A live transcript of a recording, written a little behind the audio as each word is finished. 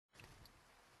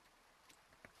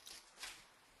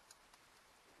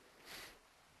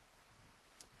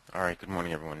Alright, good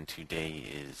morning everyone. Today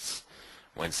is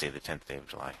Wednesday, the 10th day of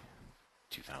July,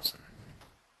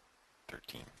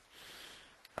 2013.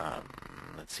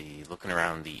 Let's see, looking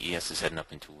around, the ES is heading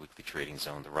up into a weekly trading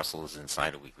zone. The Russell is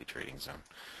inside a weekly trading zone.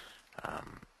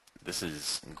 This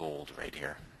is gold right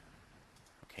here.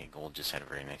 Okay, gold just had a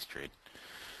very nice trade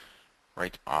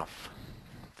right off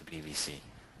the BBC.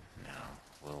 Now,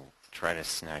 we'll try to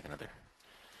snag another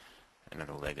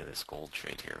leg of this gold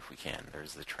trade here if we can.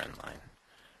 There's the trend line.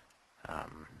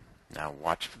 Now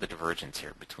watch for the divergence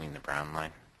here between the brown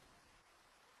line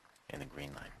and the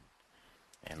green line,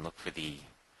 and look for the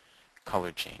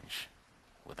color change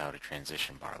without a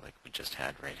transition bar like we just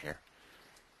had right here.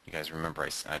 You guys remember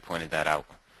I pointed that out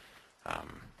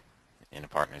in a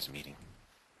partners meeting.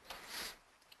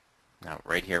 Now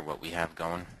right here what we have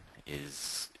going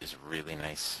is a really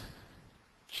nice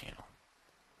channel.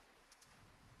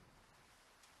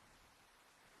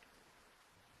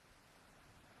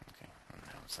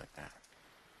 Like that.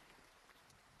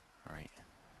 Alright.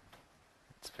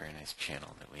 It's a very nice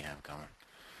channel that we have going.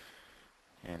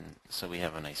 And so we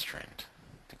have a nice trend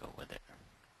to go with it.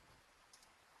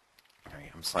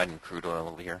 Alright, I'm sliding crude oil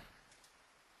over here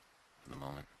for the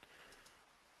moment.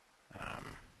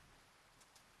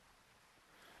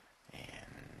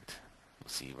 And we'll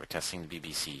see, we're testing the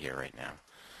BBC here right now.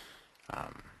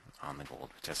 On the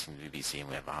gold, we're testing the BBC and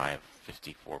we have a high of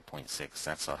 54.6.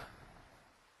 That's a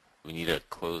We need a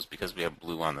close, because we have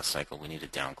blue on the cycle, we need a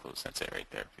down close. That's it right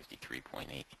there,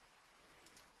 53.8.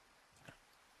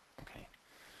 Okay.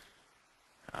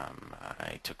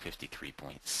 I took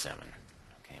 53.7.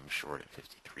 Okay, I'm short at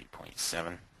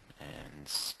 53.7 and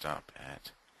stop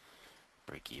at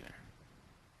break even.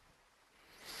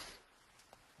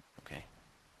 Okay.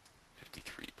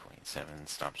 53.7,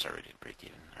 stops already at break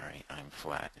even. Alright, I'm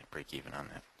flat at break even on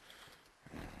that.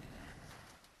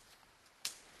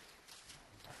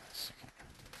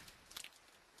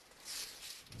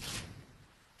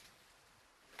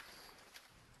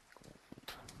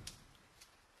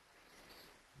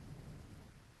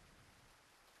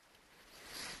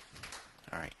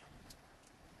 Alright,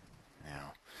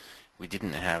 now we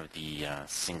didn't have the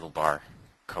single bar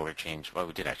color change. Well,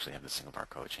 we did actually have the single bar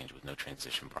color change with no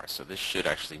transition bar, so this should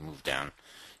actually move down.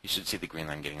 You should see the green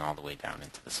line getting all the way down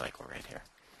into the cycle right here.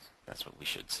 That's what we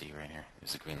should see right here.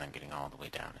 There's the green line getting all the way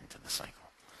down into the cycle.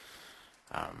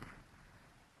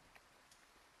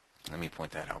 Let me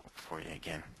point that out for you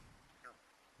again.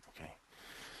 Okay.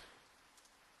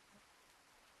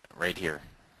 Right here,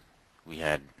 we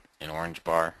had an orange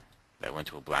bar that went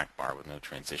to a black bar with no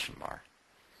transition bar.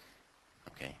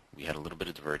 Okay, we had a little bit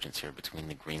of divergence here between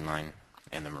the green line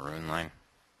and the maroon line,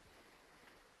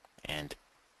 and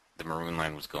the maroon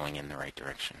line was going in the right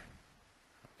direction.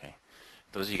 Okay,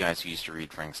 those of you guys who used to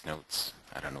read Frank's notes,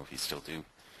 I don't know if you still do.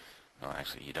 Well,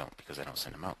 actually you don't, because I don't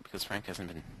send them out, because Frank hasn't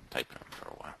been typing them for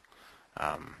a while.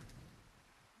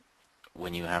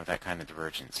 When you have that kind of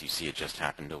divergence, you see it just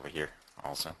happened over here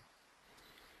also,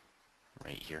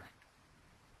 right here.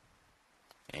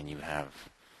 And you have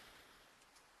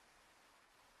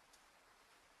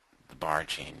the bar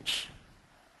change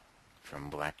from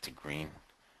black to green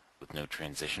with no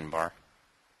transition bar.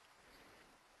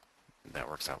 That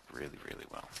works out really, really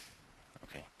well.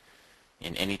 Okay.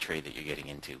 In any trade that you're getting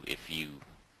into, if you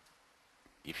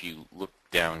look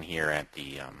down here at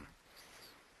the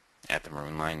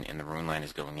maroon line, and the maroon line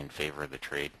is going in favor of the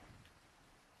trade,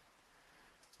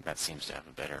 that seems to have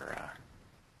a better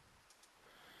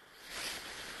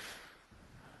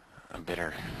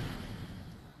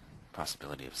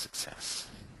possibility of success.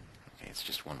 Okay, it's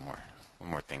just one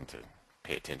more thing to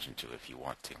pay attention to if you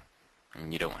want to. I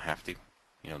mean, you don't have to.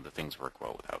 You know, the things work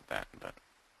well without that, but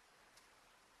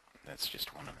that's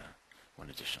just one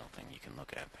additional thing you can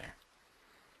look at there.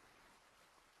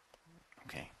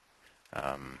 Okay.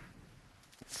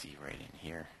 Let's see, right in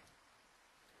here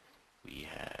we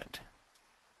had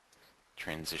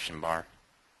transition bar.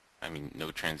 I mean,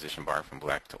 no transition bar from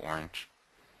black to orange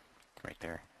right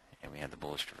there, and we had the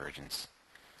bullish divergence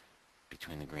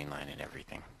between the green line and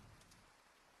everything.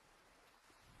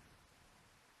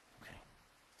 Okay.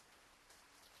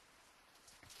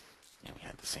 And we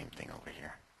had the same thing over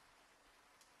here.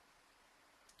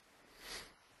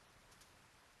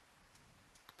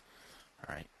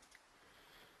 All right.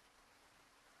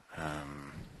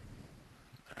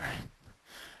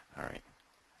 All right.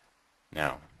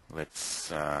 Now let's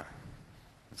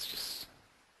just.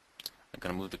 I'm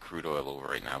gonna move the crude oil over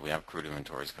right now. We have crude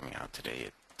inventories coming out today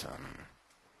at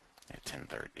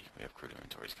 10:30. We have crude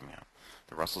inventories coming out.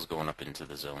 The Russell's going up into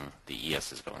the zone. The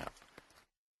ES is going up.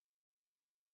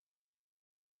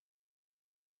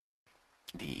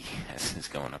 The ES is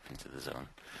going up into the zone,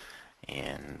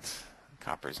 and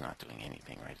copper is not doing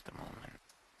anything right at the moment.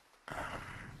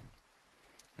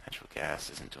 Natural gas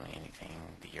isn't doing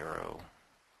anything. The euro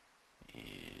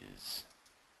is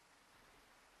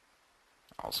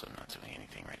also not doing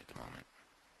anything right at the moment.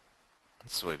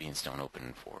 Soybeans don't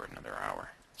open for another hour,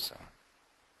 so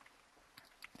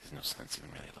there's no sense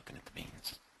even really looking at the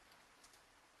beans.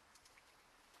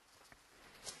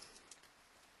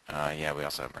 Yeah, we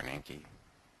also have Bernanke.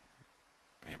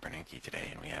 We have Bernanke today,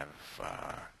 and we have,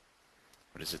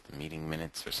 what is it, the meeting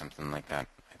minutes or something like that,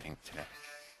 I think, today.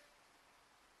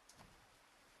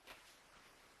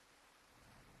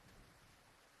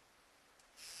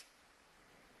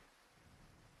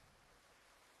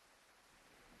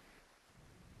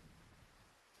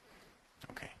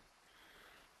 Okay.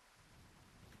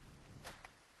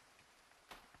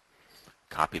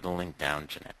 Copy the link down,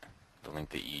 Jeanette. The link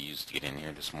that you used to get in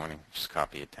here this morning, just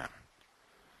copy it down,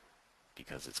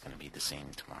 because it's going to be the same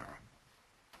tomorrow.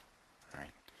 All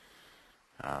right.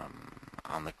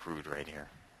 On the crude right here,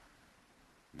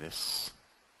 this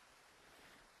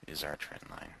is our trend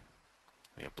line.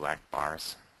 We have black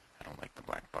bars. I don't like the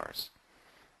black bars.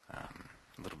 A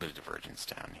little bit of divergence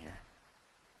down here.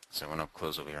 So when up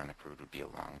close over here on the crude would be a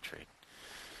long trade.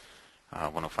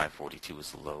 105.42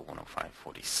 is the low.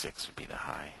 105.46 would be the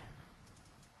high.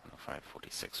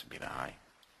 105.46 would be the high.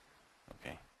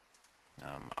 Okay.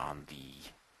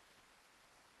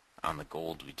 On the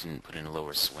gold, we didn't put in a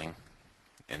lower swing,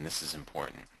 and this is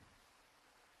important.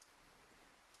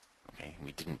 Okay,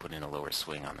 we didn't put in a lower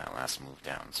swing on that last move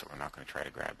down, so we're not going to try to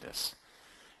grab this.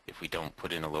 If we don't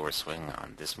put in a lower swing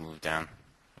on this move down,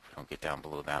 if we don't get down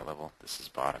below that level, this is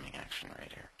bottoming action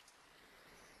right here.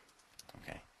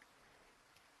 Okay.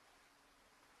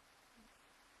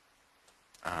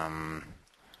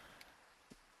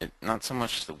 Not so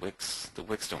much the wicks. The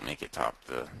wicks don't make it top.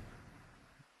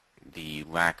 The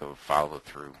lack of follow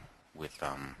through with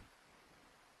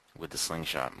the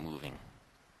slingshot moving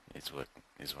is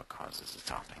what causes the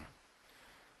topping.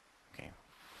 Okay,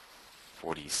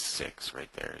 46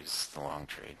 right there is the long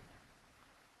trade.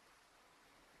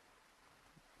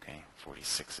 Okay,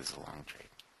 46 is the long trade.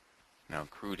 Now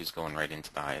crude is going right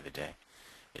into the high of the day.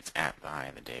 It's at the high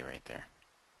of the day right there.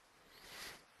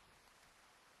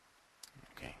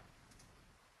 Okay.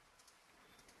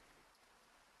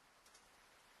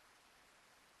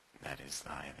 That is the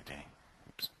high of the day.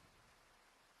 Oops.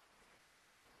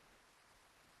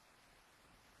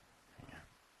 Yeah.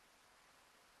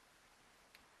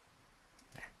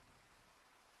 There.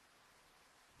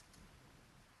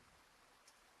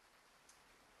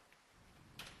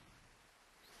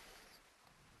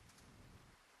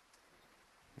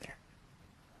 There.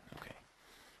 Okay.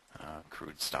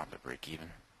 Crude stop at break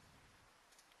even.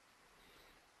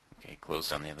 Okay,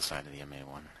 closed on the other side of the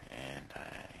MA1, and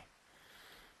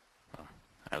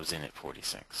I was in at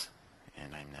 46,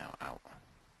 and I'm now out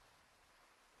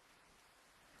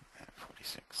at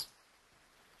 46.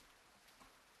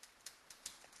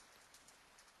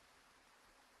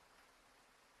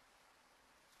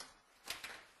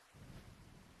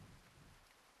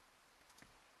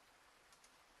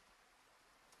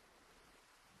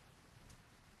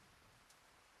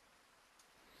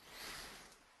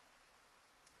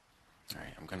 All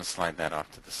right, I'm going to slide that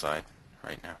off to the side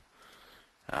right now.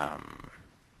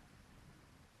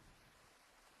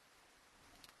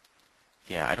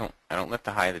 Yeah, I don't let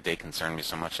the high of the day concern me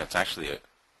so much. That's actually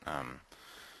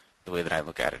the way that I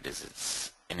look at it is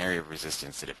it's an area of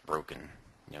resistance that, if broken,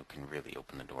 can really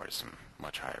open the door to some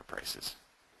much higher prices.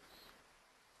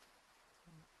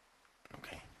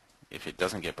 Okay, if it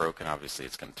doesn't get broken, obviously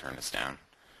it's going to turn us down.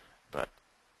 But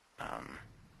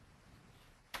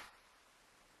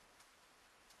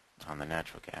on the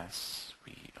natural gas,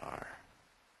 we are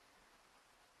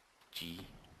GC.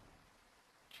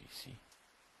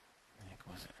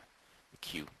 What was it? The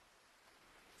Q.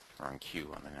 We're on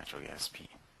Q on the natural gas P.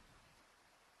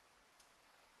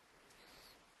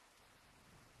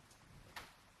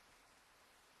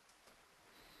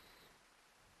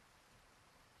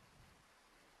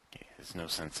 Okay, there's no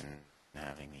sense in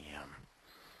having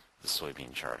the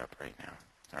soybean chart up right now.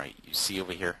 All right, you see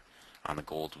over here on the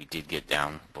gold, we did get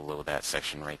down below that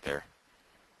section right there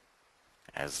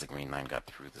as the green line got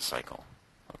through the cycle.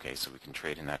 Okay, so we can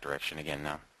trade in that direction again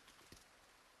now.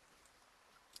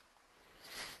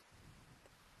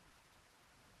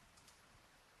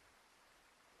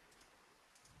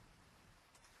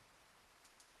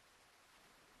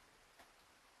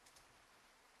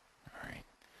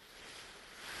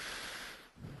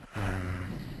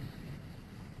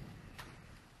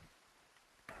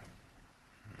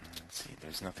 Let's see,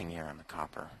 there's nothing here on the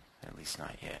copper. At least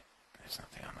not yet. There's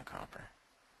nothing on the copper.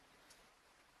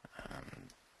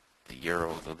 The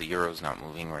euro, though the euro's not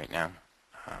moving right now,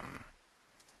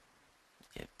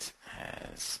 it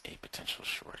has a potential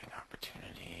shorting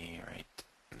opportunity right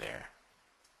there.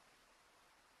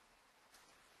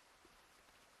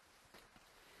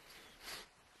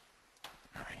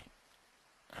 All right.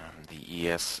 The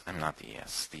ES, I'm not the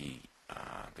ES, the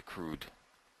crude.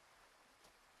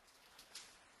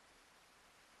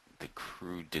 The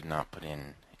crude did not put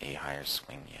in a higher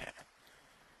swing yet.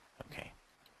 Okay.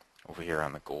 Over here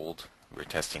on the gold, we're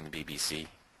testing the BBC.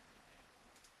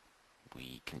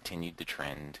 We continued the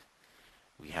trend.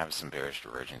 We have some bearish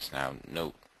divergence now.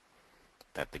 Note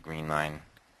that the green line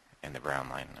and the brown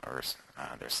line are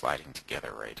they're sliding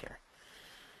together right here.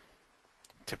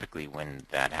 Typically, when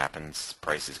that happens,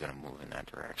 price is going to move in that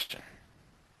direction.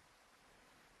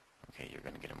 Okay, you're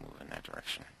going to get a move in that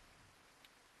direction.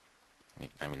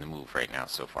 I mean, the move right now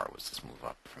so far was this move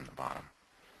up from the bottom.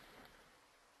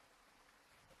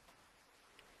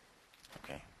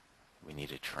 Okay, we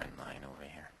need a trend line over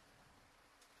here.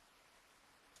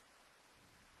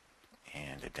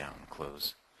 And a down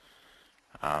close.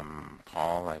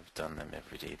 Paul, I've done them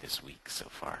every day this week so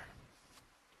far.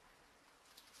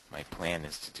 My plan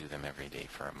is to do them every day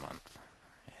for a month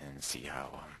and see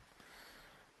how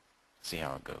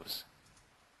it goes.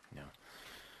 You know,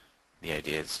 the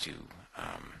idea is to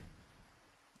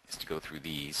go through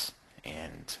these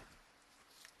and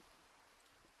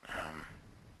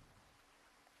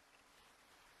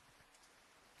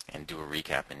do a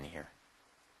recap in here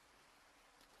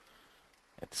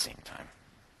at the same time.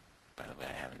 By the way,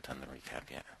 I haven't done the recap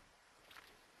yet.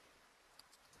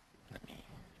 Let me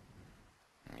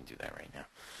do that right now.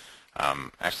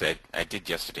 Actually, I did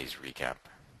yesterday's recap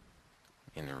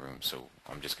in the room, so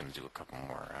I'm just going to do a couple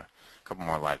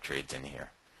more live trades in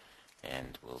here,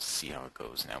 and we'll see how it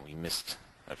goes. Now, we missed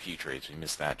a few trades. We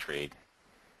missed that trade.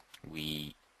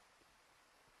 We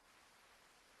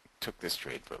took this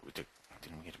trade, but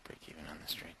didn't we get a break even on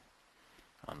this trade?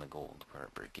 On the gold, we're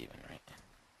at break even, right?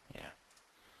 Yeah.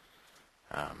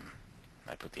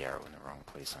 I put the arrow in the wrong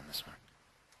place on this one.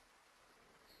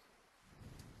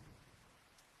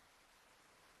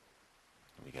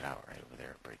 We get out right over there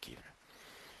at break even.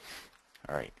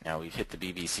 Alright, now we've hit the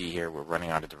BBC here. We're running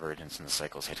out of divergence and the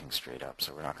cycle's hitting straight up,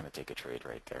 so we're not going to take a trade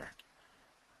right there.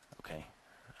 Okay.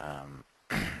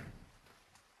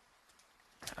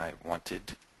 I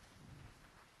wanted...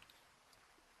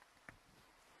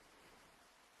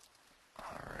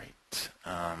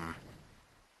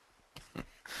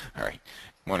 Alright.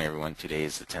 Morning, everyone. Today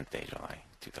is the 10th day of July,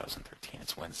 2013.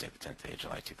 It's Wednesday, the 10th day of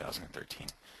July, 2013.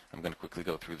 I'm going to quickly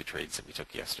go through the trades that we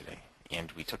took yesterday.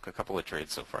 And we took a couple of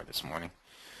trades so far this morning.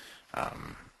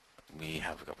 We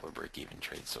have a couple of break-even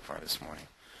trades so far this morning.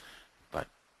 But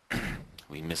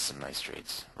we missed some nice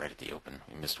trades right at the open.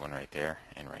 We missed one right there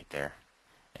and right there.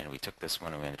 And we took this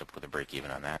one and we ended up with a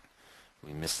break-even on that.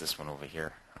 We missed this one over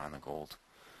here on the gold.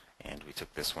 And we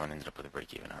took this one, ended up with a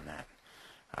break-even on that.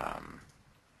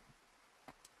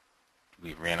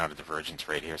 We ran out of divergence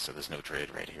right here, so there's no trade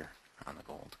right here on the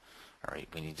gold. Alright,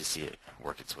 we need to see it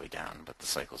work its way down, but the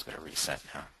cycle's going to reset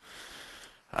now.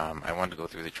 I wanted to go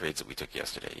through the trades that we took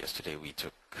yesterday. Yesterday we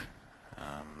took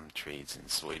trades in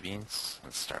soybeans.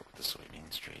 Let's start with the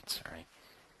soybeans trades. Alright,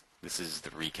 this is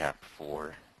the recap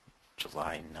for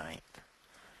July 9th.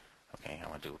 Okay, I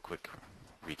want to do a quick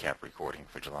recap recording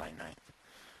for July 9th.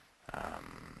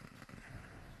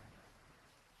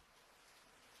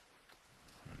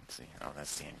 Let's see. Oh,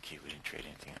 that's the NQ. We didn't trade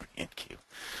anything on the NQ.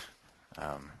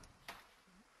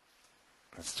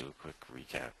 Let's do a quick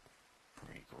recap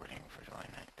recording for July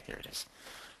 9th. Here it is.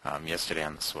 Yesterday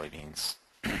on the soybeans,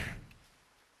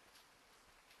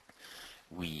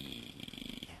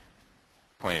 we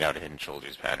pointed out a head and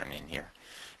shoulders pattern in here,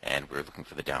 and we're looking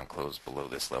for the down close below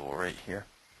this level right here.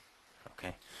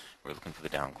 Okay, we're looking for the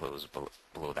down close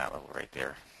below that level right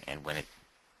there, and when it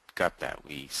got that,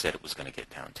 we said it was going to get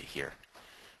down to here.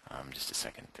 Just a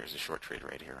second. There's a short trade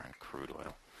right here on crude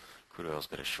oil. Crude oil's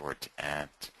got a short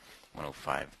at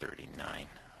 105.39.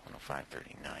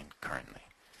 105.39 currently.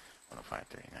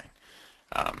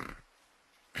 105.39.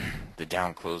 The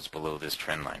down close below this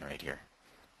trend line right here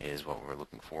is what we're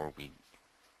looking for. We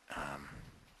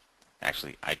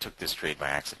actually, I took this trade by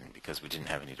accident because we didn't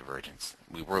have any divergence.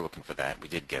 We were looking for that. We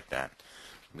did get that.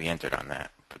 We entered on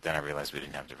that, but then I realized we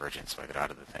didn't have divergence, so I got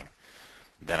out of the thing.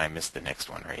 Then I missed the next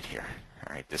one right here.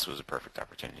 All right, this was a perfect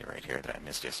opportunity right here that I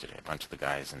missed yesterday. A bunch of the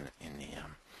guys in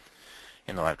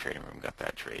the live trading room got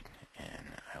that trade,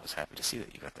 and I was happy to see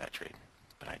that you got that trade,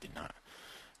 but I did not.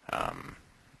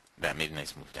 that made a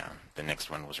nice move down. The next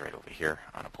one was right over here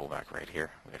on a pullback right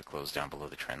here. We had to close down below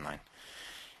the trend line.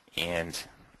 And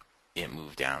it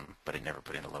moved down, but it never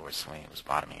put in a lower swing. It was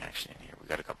bottoming action in here. We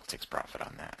got a couple ticks profit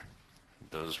on that.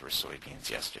 Those were soybeans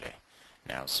yesterday.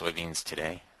 Now, soybeans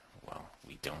today, well,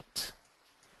 we don't,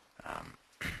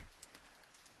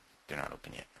 they're not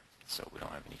open yet, so we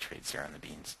don't have any trades there on the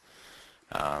beans.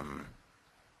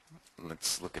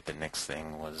 Let's look at the next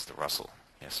thing was the Russell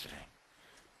yesterday.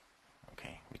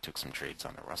 Okay, we took some trades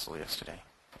on the Russell yesterday,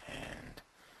 and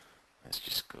let's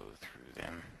just go through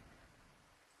them.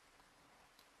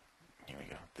 Here we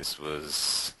go. This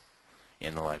was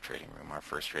in the live trading room. Our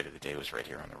first trade of the day was right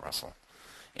here on the Russell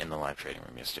in the live trading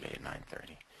room yesterday at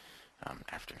 9:30.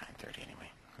 After 9:30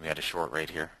 anyway. We had a short right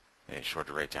here. They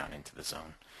shorted right down into the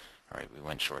zone. All right, we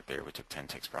went short there. We took 10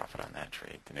 ticks profit on that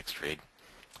trade. The next trade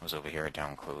was over here, a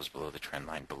down close below the trend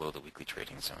line, below the weekly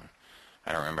trading zone.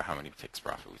 I don't remember how many ticks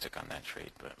profit we took on that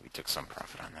trade, but we took some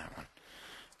profit on that one.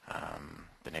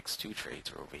 The next two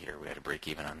trades were over here. We had a break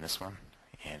even on this one,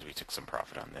 and we took some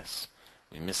profit on this.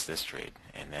 We missed this trade,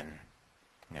 and then,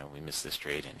 we missed this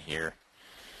trade in here.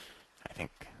 I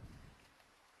think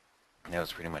that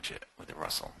was pretty much it with the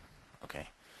Russell. Okay,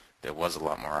 there was a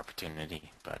lot more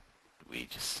opportunity, but we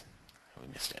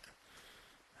missed it.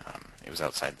 It was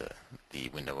outside the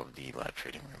window of the live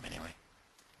trading room anyway.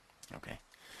 Okay.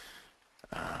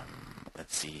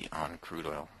 Let's see on crude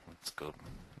oil. Let's go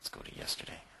to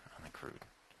yesterday on the crude.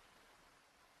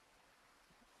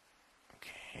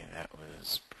 Okay, that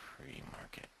was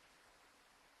pre-market.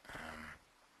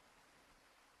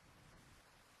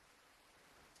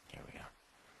 Here we go.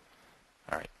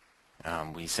 All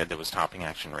right. We said there was topping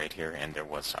action right here, and there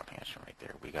was topping action right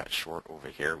there. We got short over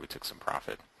here. We took some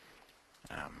profit.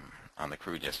 On the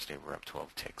crude yesterday, we're up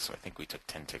 12 ticks, so I think we took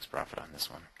 10 ticks profit on this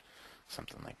one,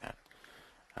 something like that.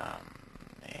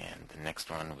 And the next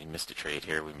one, we missed a trade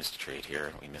here, we missed a trade here,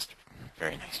 and we missed a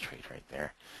very nice trade right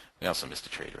there. We also missed a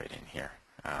trade right in here.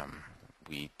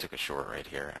 We took a short right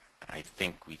here. I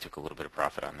think we took a little bit of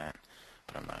profit on that,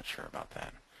 but I'm not sure about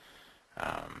that.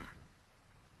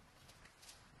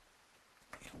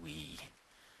 We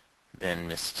then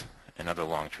missed another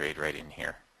long trade right in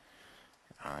here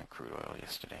on crude oil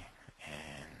yesterday,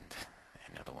 and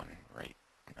another one right,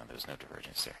 no, there was no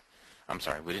divergence there. I'm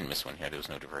sorry, we didn't miss one here, there was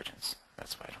no divergence.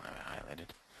 That's why I don't have it highlighted.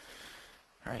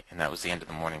 Alright, and that was the end of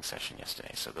the morning session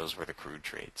yesterday, so those were the crude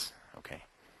trades, okay?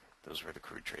 Those were the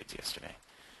crude trades yesterday.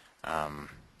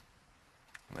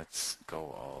 Let's go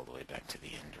all the way back to the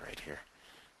end right here.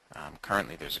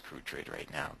 Currently there's a crude trade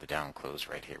right now. The down close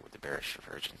right here with the bearish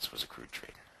divergence was a crude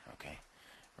trade, okay?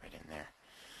 Right in there.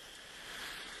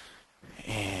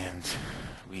 And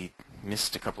we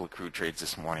missed a couple of crude trades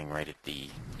this morning right at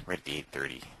the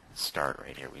 8:30 start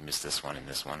right here. We missed this one and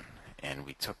this one, and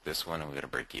we took this one and we got a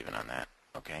break even on that.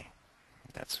 Okay,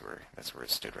 that's where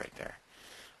it stood right there.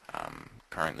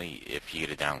 Currently, if you get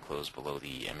a down close below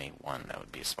the MA1, that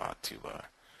would be a spot to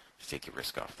take your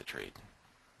risk off the trade.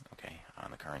 Okay, on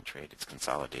the current trade, it's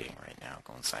consolidating right now,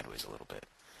 going sideways a little bit.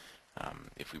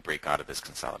 If we break out of this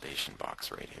consolidation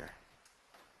box right here,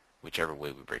 whichever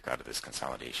way we break out of this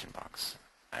consolidation box,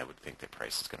 I would think the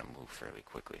price is going to move fairly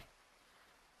quickly.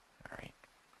 Alright,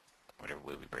 whatever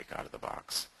way we break out of the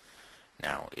box.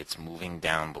 Now, it's moving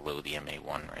down below the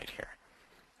MA1 right here.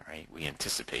 Alright, we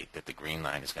anticipate that the green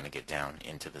line is going to get down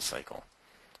into the cycle.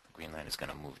 The green line is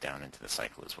going to move down into the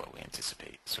cycle is what we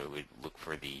anticipate. So we look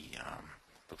for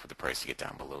the price to get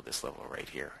down below this level right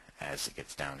here as it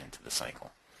gets down into the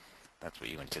cycle. That's what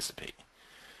you anticipate.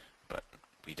 But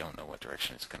we don't know what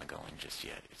direction it's going to go in just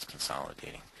yet. It's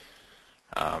consolidating.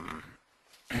 Let's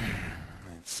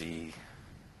see.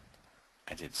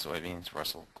 I did soybeans,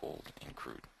 Russell, gold, and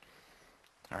crude.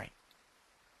 Alright.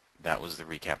 That was the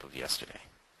recap of yesterday.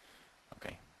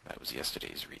 Okay. That was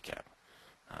yesterday's recap.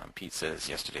 Pete says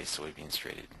yesterday's soybeans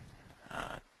traded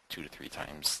 2 to 3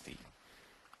 times the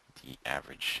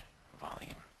average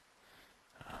volume.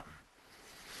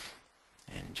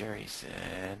 And Jerry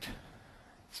said,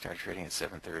 start trading at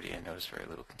 7:30. I noticed very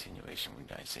little continuation.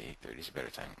 Would I say 8:30 is a better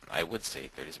time? I would say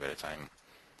 8:30 is a better time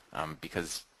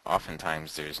because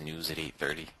oftentimes there's news at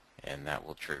 8:30 and that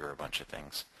will trigger a bunch of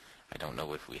things. I don't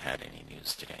know if we had any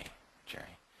news today,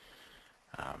 Jerry.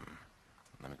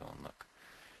 Let me go and look.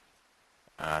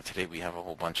 Today we have a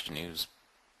whole bunch of news.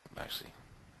 Actually,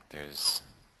 there's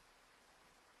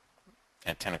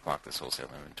at 10 o'clock there's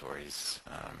wholesale inventories.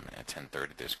 At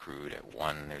 10:30 there's crude. At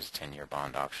 1 there's a 10-year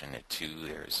bond auction. At 2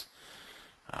 there's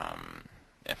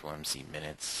FOMC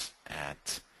minutes.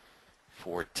 At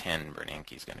 4:10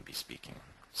 Bernanke is going to be speaking.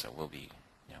 So we'll be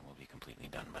completely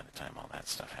done by the time all that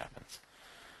stuff happens.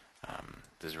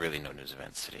 There's really no news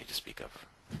events today to speak of.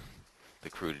 The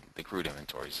crude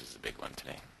inventories is the big one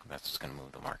today. That's what's going to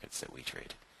move the markets that we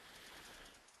trade.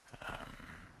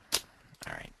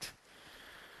 All right.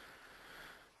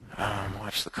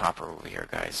 Watch the copper over here,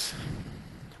 guys.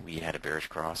 We had a bearish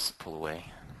cross pull away.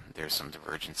 There's some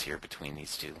divergence here between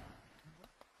these two.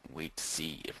 Wait to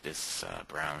see if this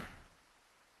brown.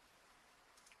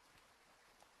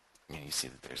 You see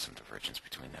that there's some divergence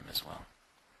between them as well.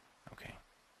 Okay.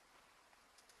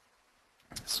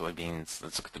 Soybeans.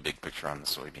 Let's look at the big picture on the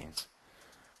soybeans.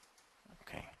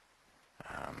 Okay.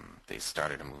 They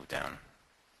started to move down.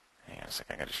 Hang on a sec.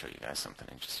 I got to show you guys something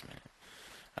in just a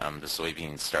minute. The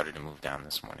soybeans started to move down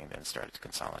this morning, then started to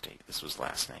consolidate. This was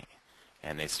last night,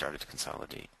 and they started to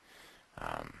consolidate.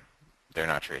 They're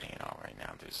not trading at all right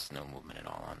now. There's no movement at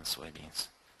all on the soybeans.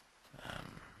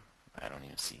 I don't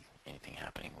even see anything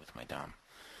happening with my DOM.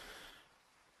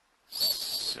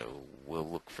 So we'll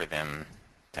look for them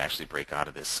to actually break out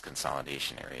of this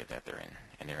consolidation area that they're in,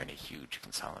 and they're in a huge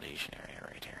consolidation area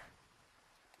right here.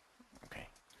 Okay.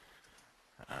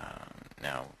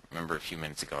 Now, remember a few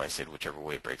minutes ago I said whichever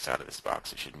way it breaks out of this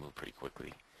box, it should move pretty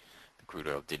quickly. The crude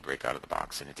oil did break out of the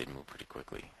box, and it did move pretty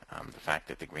quickly. The fact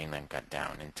that the green line got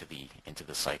down into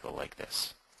the cycle like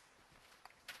this,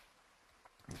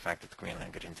 the fact that the green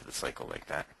line got into the cycle like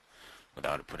that,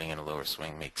 without it putting in a lower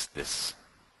swing, makes this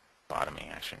bottoming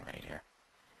action right here.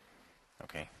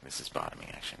 Okay, this is bottoming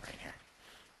action right here.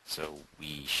 So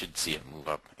we should see it move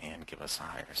up and give us a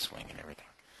higher swing and everything.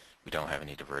 We don't have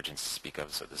any divergence to speak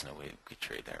of, so there's no way we could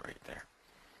trade that right there.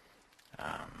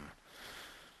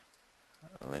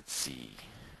 Let's see.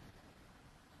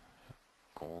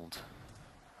 Gold.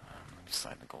 Let me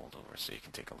slide the gold over so you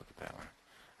can take a look at that one.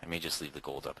 I may just leave the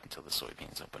gold up until the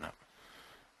soybeans open up.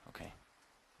 Okay.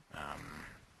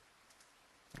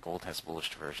 Gold has bullish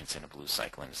divergence in a blue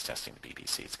cycle and is testing the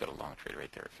BBC. It's got a long trade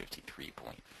right there at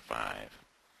 53.5.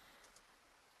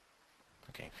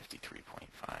 Okay,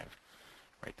 53.5.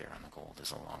 Right there on the gold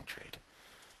is a long trade.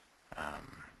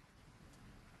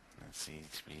 Let's see.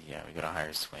 Yeah, we got a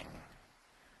higher swing.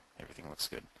 Everything looks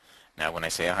good. Now, when I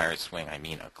say a higher swing, I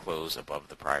mean a close above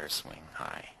the prior swing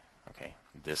high. Okay,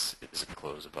 this is a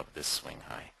close above this swing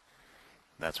high.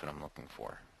 That's what I'm looking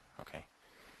for. Okay.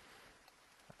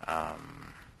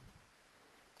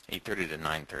 8:30 to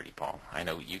 9:30, Paul. I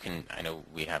know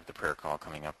we have the prayer call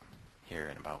coming up here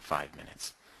in about 5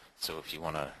 minutes. So if you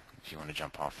wanna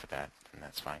jump off for that, then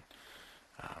that's fine.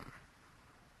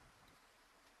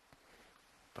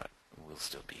 But we'll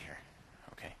still be here.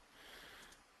 Okay.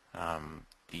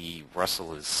 The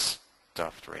Russell is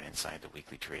stuffed right inside the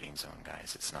weekly trading zone,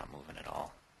 guys. It's not moving at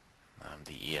all.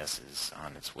 The ES is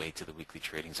on its way to the weekly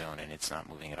trading zone, and it's not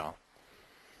moving at all.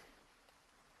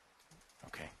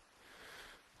 Okay.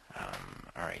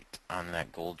 All right. On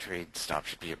that gold trade, stop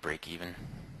should be a break even.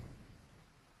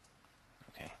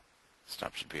 Okay.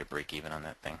 Stop should be a break even on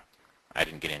that thing. I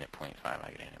didn't get in at 0.5.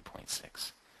 I got in at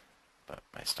 0.6. But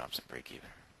my stop's at break even.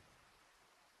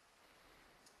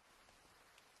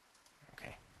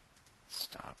 Okay.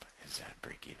 Stop is at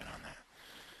break even on that.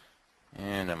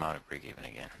 And I'm out of break even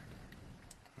again.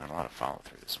 Not a lot of follow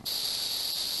through this one.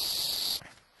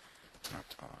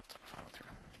 Not a lot of follow through.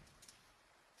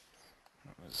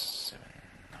 It was 7,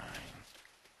 9,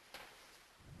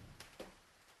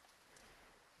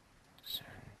 7,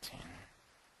 10.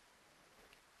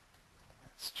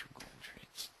 That's 2 gold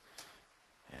trades.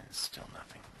 And still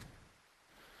nothing.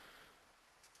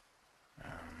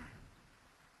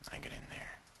 I get in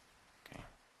there. Okay.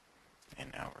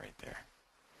 And out right there.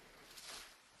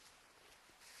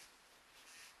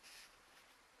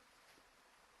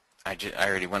 I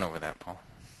already went over that, Paul.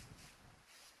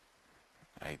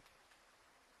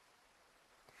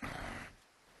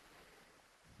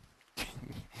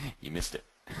 You missed it.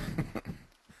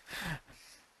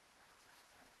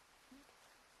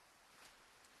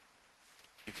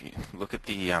 If you look at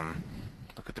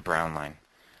the brown line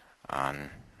on,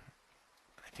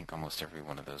 I think, almost every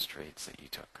one of those trades that you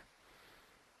took.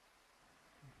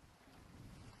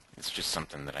 It's just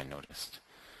something that I noticed.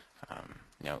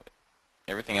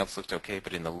 Everything else looked okay,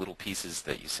 but in the little pieces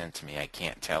that you sent to me, I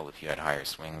can't tell if you had higher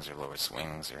swings or lower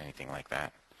swings or anything like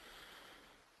that.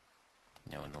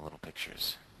 In the little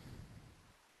pictures.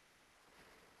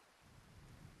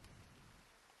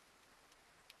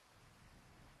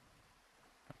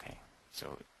 Okay,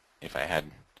 so if I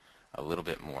had a little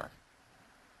bit more,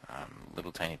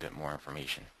 little tiny bit more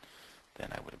information,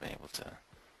 then I would have been able to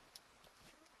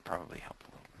probably help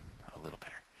a little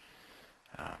better.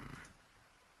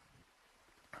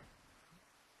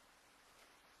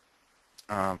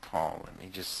 Paul,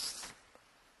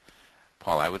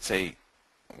 Paul, I would say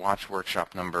watch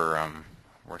workshop number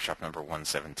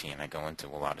 117. I go into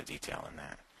a lot of detail in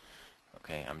that.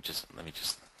 Okay, let me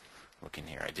just look in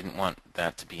here. I didn't want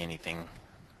that to be anything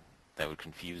that would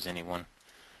confuse anyone,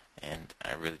 and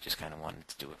I really just kind of wanted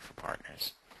to do it for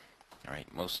partners. All right,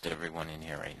 most everyone in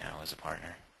here right now is a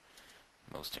partner.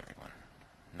 Most everyone,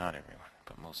 not everyone,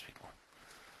 but most people.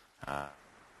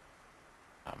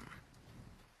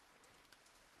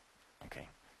 Okay,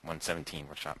 117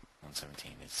 workshop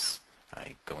 117 is.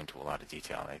 I go into a lot of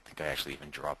detail. I think I actually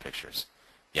even draw pictures.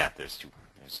 Yeah, there's two.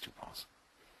 There's two Pauls.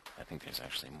 I think there's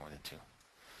actually more than two.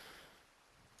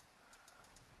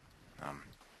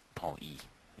 Paul E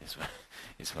is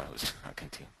what I was talking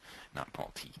to, not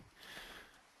Paul T.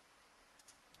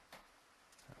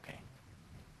 Okay.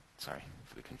 Sorry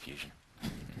for the confusion.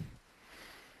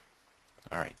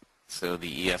 All right. So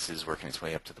the ES is working its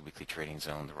way up to the weekly trading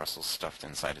zone. The Russell's stuffed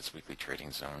inside its weekly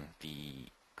trading zone.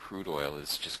 The crude oil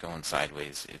is just going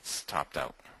sideways. It's topped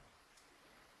out.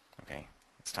 Okay.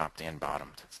 It's topped and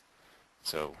bottomed.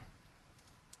 So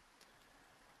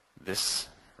this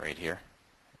right here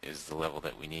is the level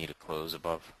that we need to close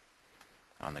above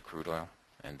on the crude oil,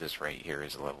 and this right here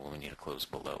is the level we need to close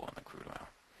below on the crude oil.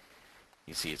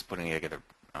 You see it's putting together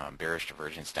bearish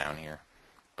divergence down here,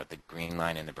 but the green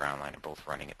line and the brown line are both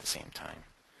running at the same time.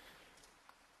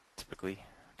 Typically,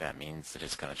 that means that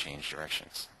it's going to change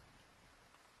directions,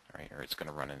 right? Or it's going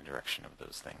to run in the direction of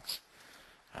those things.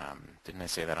 Didn't I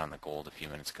say that on the gold a few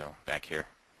minutes ago? Back here,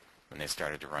 when they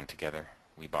started to run together,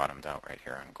 we bottomed out right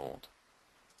here on gold.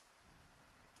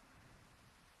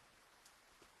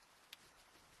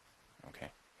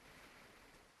 Okay.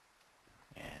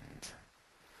 And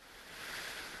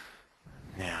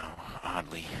now,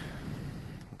 oddly,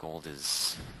 gold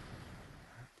it's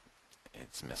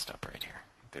messed up right here.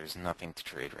 There's nothing to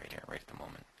trade right here, right at the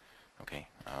moment. Okay,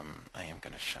 I am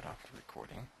going to shut off the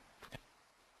recording.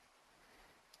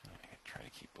 I'm going to try to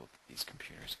keep both of these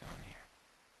computers going here.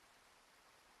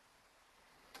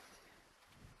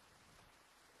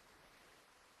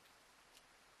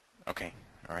 Okay,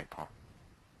 all right, Paul.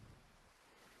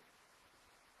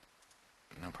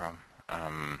 No problem.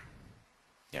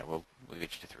 Yeah, we'll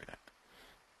get you through that.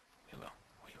 We will.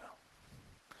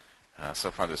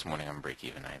 So far this morning I'm break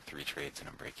even. I have 3 trades and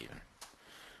I'm break even.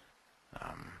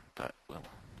 But we'll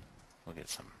get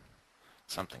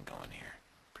something going here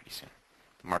pretty soon.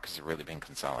 The markets have really been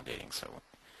consolidating, so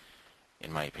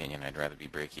in my opinion, I'd rather be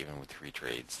break even with 3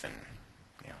 trades than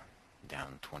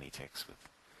down 20 ticks with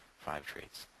 5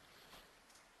 trades.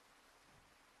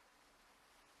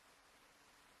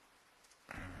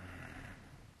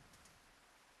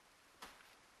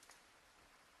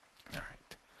 All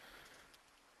right.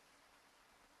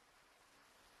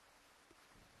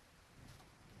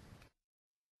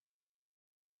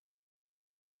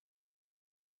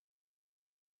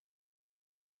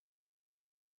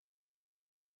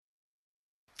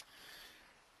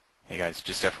 Hey guys,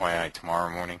 just FYI, tomorrow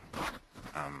morning,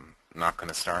 I'm not going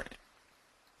to start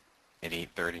at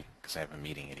 8:30 because I have a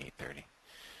meeting at 8:30.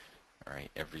 All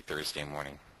right, every Thursday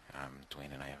morning,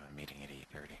 Dwayne and I have a meeting at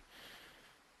 8:30.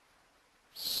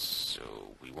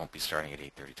 So we won't be starting at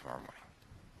 8:30 tomorrow morning.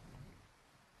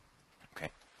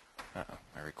 Okay. Uh-oh,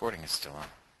 my recording is still on.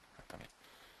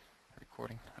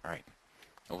 Recording? All right.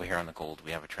 Over here on the gold,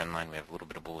 we have a trend line. We have a little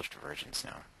bit of bullish divergence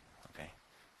now. Okay.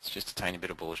 It's just a tiny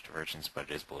bit of bullish divergence, but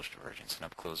it is bullish divergence. And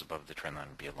up close above the trend line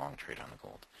would be a long trade on the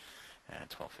gold at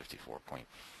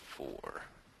 1254.4.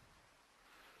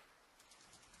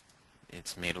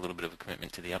 It's made a little bit of a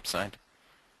commitment to the upside.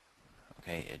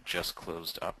 Okay, it just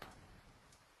closed up.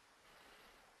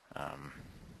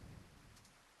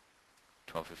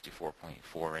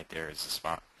 1254.4 right there is the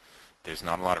spot. There's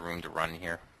not a lot of room to run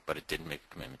here, but it did make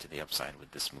a commitment to the upside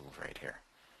with this move right here.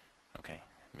 Okay,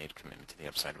 made a commitment to the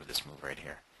upside with this move right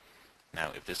here.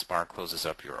 Now, if this bar closes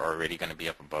up, you're already going to be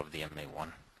up above the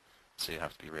MA1, so you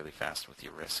have to be really fast with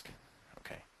your risk.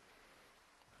 Okay.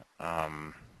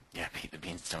 Yeah, the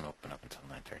beans don't open up until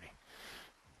 9:30,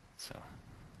 so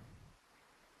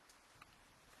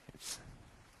it's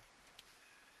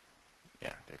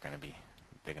they're going to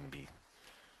be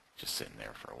just sitting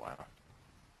there for a while.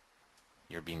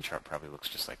 Your bean chart probably looks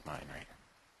just like mine, right?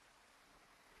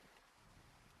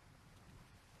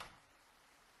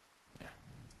 Yeah.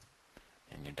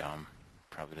 And your DOM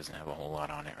probably doesn't have a whole lot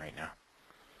on it right now.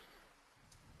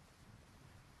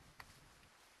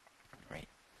 Right.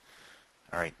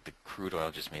 All right, the crude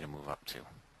oil just made a move up too.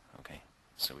 Okay,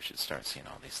 so we should start seeing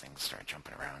all these things start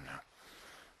jumping around now.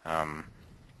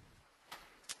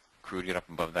 Crude get up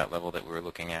above that level that we were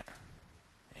looking at,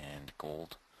 and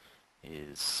gold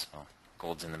is, well,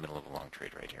 Gold's in the middle of a long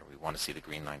trade right here. We want to see the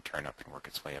green line turn up and work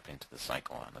its way up into the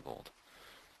cycle on the gold.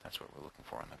 That's what we're looking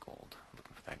for on the gold.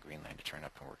 Looking for that green line to turn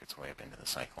up and work its way up into the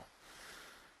cycle.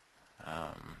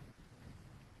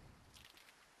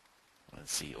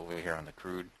 Let's see, over here on the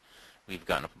crude, we've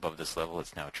gotten up above this level.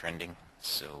 It's now trending,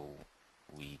 so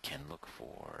we can look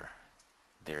for,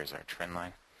 there's our trend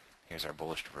line. Here's our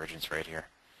bullish divergence right here.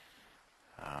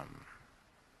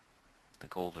 The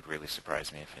gold would really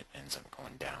surprise me if it ends up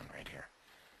going down right here.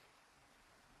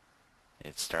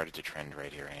 It started to trend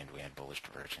right here, and we had bullish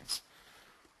divergence.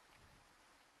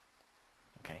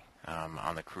 Okay,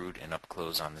 on the crude, and up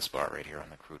close on this bar right here on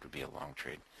the crude would be a long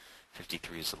trade.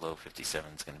 53 is the low,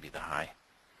 57 is going to be the high.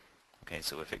 Okay,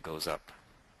 so if it goes up,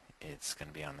 it's going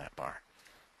to be on that bar.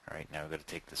 Alright, now we've got to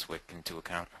take this wick into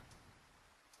account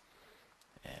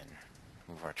and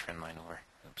move our trend line over.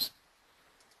 Oops.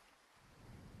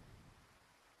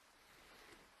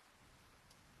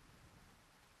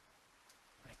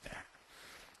 Like that.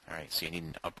 Alright, so you need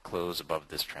an up close above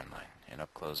this trend line and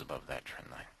up close above that trend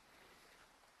line.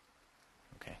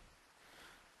 Okay.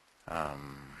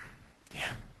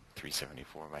 Yeah.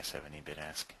 374 by 70 bid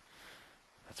ask.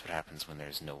 That's what happens when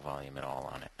there's no volume at all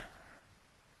on it.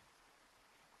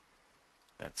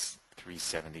 That's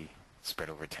 370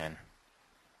 spread over 10,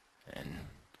 and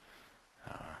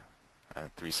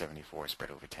 374 spread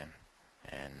over 10,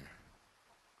 and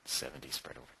 70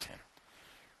 spread over 10.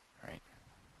 Right?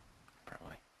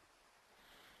 Probably.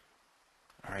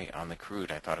 Alright, on the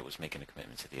crude, I thought it was making a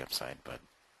commitment to the upside, but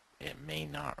it may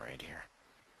not right here.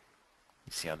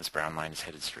 You see how this brown line is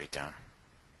headed straight down?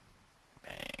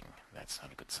 Bang. That's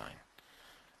not a good sign.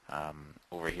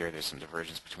 Over here, there's some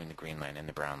divergence between the green line and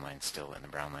the brown line still, and the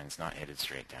brown line is not headed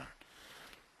straight down.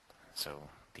 So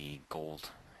the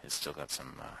gold has still got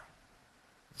some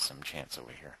chance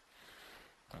over here.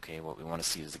 Okay, what we want to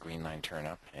see is the green line turn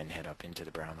up and head up into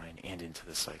the brown line and into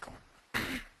the cycle.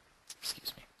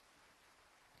 Excuse me.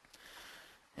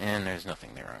 And there's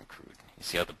nothing there on crude. You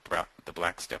see how the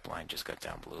black step line just got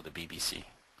down below the BBC?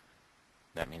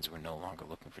 That means we're no longer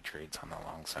looking for trades on the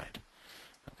long side.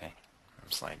 Okay, I'm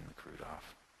sliding the crude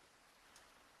off.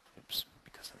 Oops,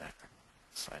 because of that.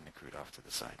 Sliding the crude off to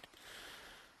the side.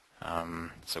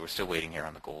 So we're still waiting here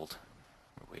on the gold.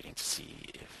 We're waiting to see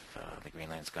if the green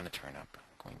line is going to turn up.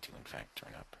 Going to, in fact,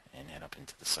 turn up and head up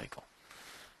into the cycle.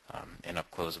 And up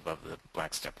close above the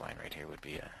black step line right here would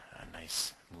be a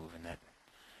nice move in that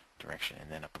direction. And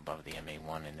then up above the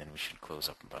MA1, and then we should close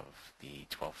up above the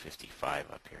 1255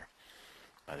 up here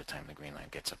by the time the green line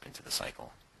gets up into the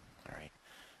cycle. Alright.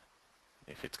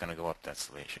 If it's going to go up, that's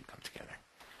the way it should come together.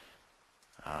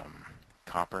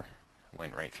 Copper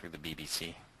went right through the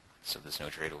BBC, so there's no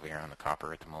trade over here on the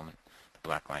copper at the moment. The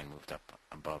black line moved up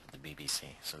above the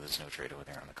BBC, so there's no trade over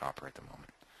there on the copper at the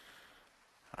moment.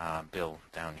 Bill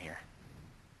down here.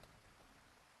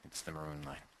 It's the maroon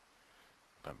line,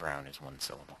 but brown is one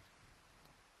syllable.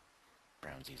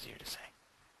 Brown's easier to say.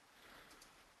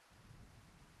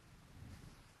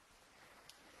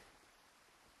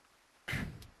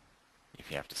 If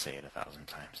you have to say it 1,000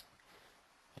 times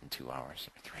in 2 hours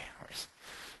or 3 hours,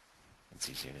 it's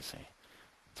easier to say.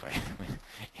 That's why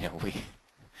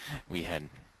we had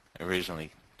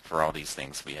originally, for all these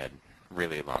things, we had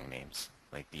really long names.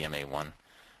 Like the MA1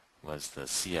 was the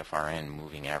CFRN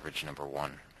moving average number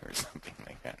 1 or something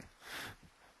like that.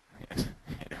 It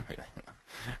had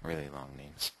really long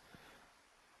names.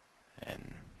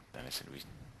 And then I said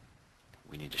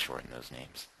we need to shorten those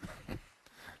names.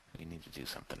 We need to do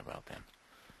something about them.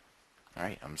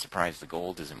 Alright, I'm surprised the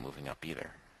gold isn't moving up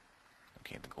either.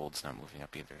 Okay, the gold's not moving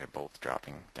up either. They're both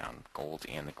dropping down, gold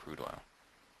and the crude oil.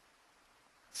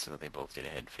 So they both did a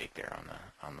head fake there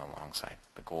on the long side.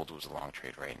 The gold was a long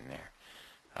trade right in there.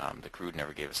 The crude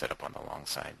never gave a setup on the long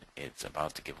side. It's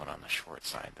about to give one on the short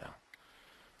side though.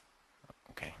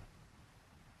 Okay.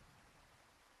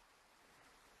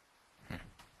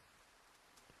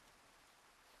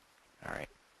 Alright.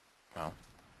 Well,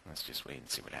 let's just wait and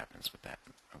see what happens with that.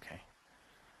 Okay.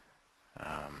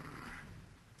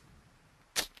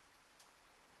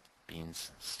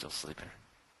 Beans still sleeping.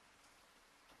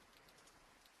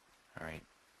 Alright.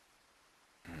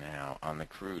 Now, on the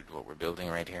crude, what we're building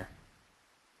right here,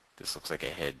 this looks like a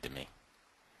head to me.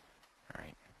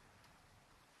 Alright.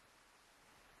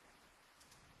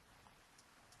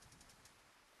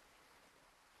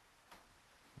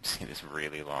 See this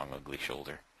really long, ugly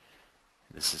shoulder?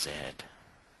 This is a head.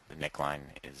 The neckline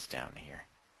is down here.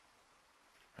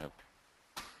 Oh.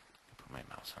 Put my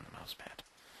mouse on the mouse pad.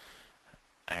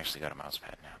 I actually got a mouse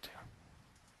pad now, too.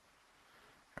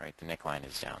 Alright, the neckline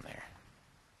is down there.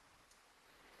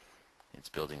 it's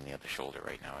building the other shoulder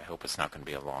right now. I hope it's not going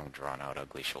to be a long, drawn-out,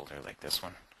 ugly shoulder like this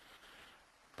one,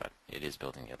 but it is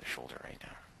building the other shoulder right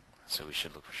now. So we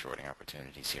should look for shorting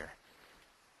opportunities here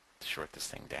to short this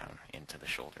thing down into the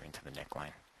shoulder, into the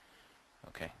neckline.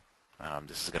 Okay.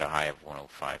 This has got a high of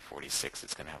 105.46.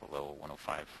 It's going to have a low of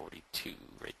 105.42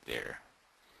 right there.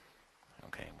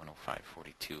 Okay,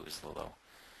 105.42 is the low.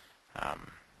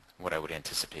 What I would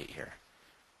anticipate here,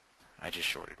 I just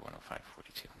shorted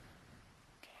 105.42.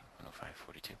 Okay,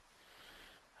 105.42.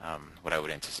 What I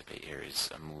would anticipate here is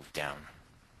a move down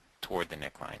toward the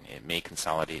neckline. It may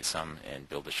consolidate some and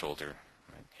build the shoulder.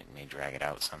 It may drag it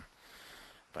out some.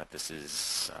 But this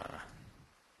has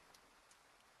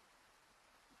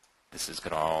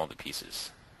got all the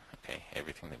pieces. Okay,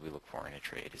 everything that we look for in a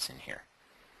trade is in here.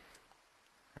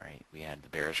 All right, we had the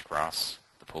bearish cross,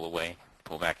 the pull away,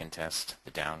 pull back and test,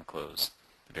 the down close,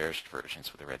 the bearish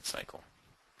divergence with a red cycle.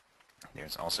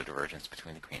 There's also divergence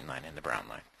between the green line and the brown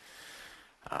line.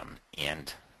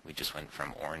 And we just went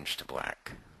from orange to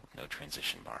black with no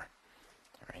transition bar.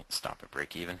 All right, stop at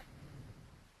break even.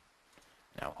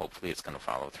 Now hopefully it's going to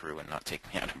follow through and not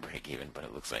take me out of break even, but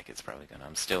it looks like it's probably going to.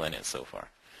 I'm still in it so far.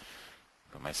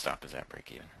 But my stop is at break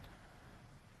even.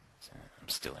 So I'm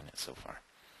still in it so far.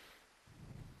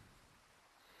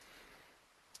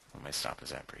 But my stop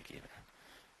is at break even.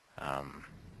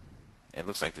 It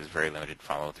looks like there's very limited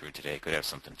follow through today. It could have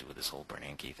something to do with this whole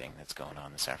Bernanke thing that's going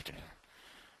on this afternoon.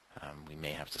 We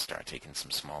may have to start taking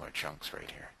some smaller chunks right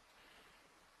here.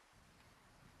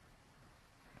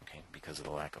 Okay, because of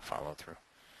the lack of follow through.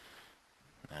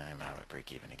 I'm out at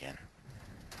break even again.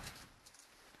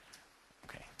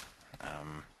 Okay.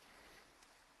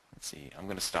 Let's see. I'm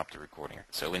going to stop the recording.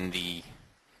 So in the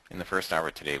first hour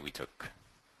today, we took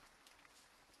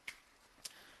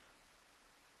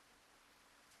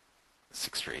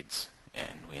 6 trades,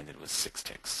 and we ended with 6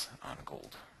 ticks on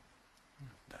gold.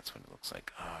 That's what it looks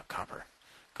like. Copper.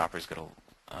 Copper's got a...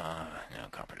 no,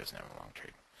 copper doesn't have a long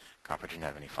trade. Copper didn't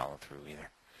have any follow through either.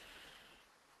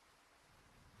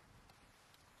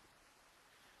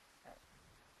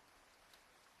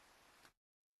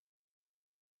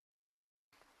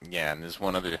 Yeah, and there's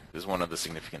one other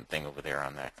significant thing over there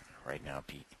on that right now,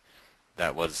 Pete.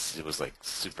 It was like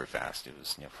super fast. It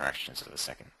was fractions of a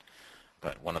second.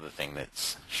 But one other thing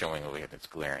that's showing over here that's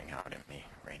glaring out at me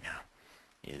right now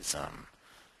is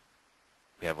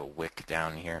we have a wick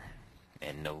down here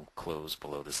and no close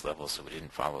below this level, so we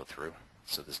didn't follow through.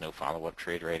 So there's no follow-up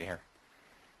trade right here.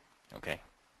 Okay,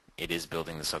 it is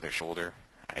building this other shoulder.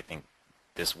 I think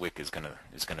this wick is gonna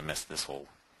mess this whole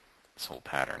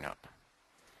pattern up.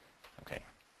 Okay.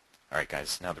 All right,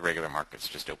 guys. Now the regular market's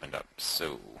just opened up,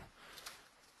 so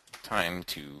time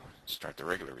to start the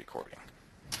regular recording.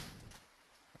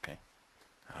 Okay.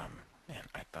 Man,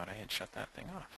 I thought I had shut that thing off.